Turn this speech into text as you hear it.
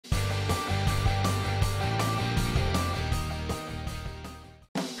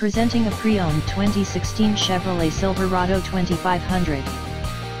Presenting a pre-owned 2016 Chevrolet Silverado 2500.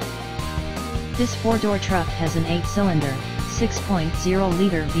 This four-door truck has an 8-cylinder,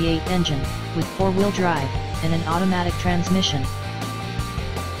 6.0-liter V8 engine, with four-wheel drive, and an automatic transmission.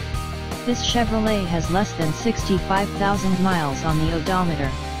 This Chevrolet has less than 65,000 miles on the odometer.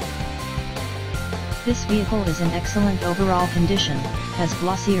 This vehicle is in excellent overall condition, has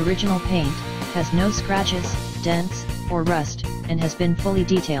glossy original paint, has no scratches, dents, or rust, and has been fully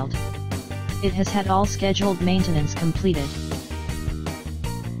detailed. It has had all scheduled maintenance completed.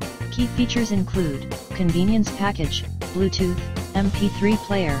 Key features include convenience package, Bluetooth, MP3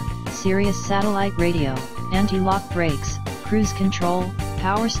 player, Sirius satellite radio, anti-lock brakes, cruise control,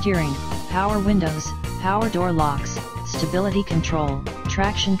 power steering, power windows, power door locks, stability control,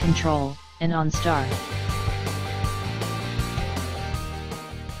 traction control, and OnStar.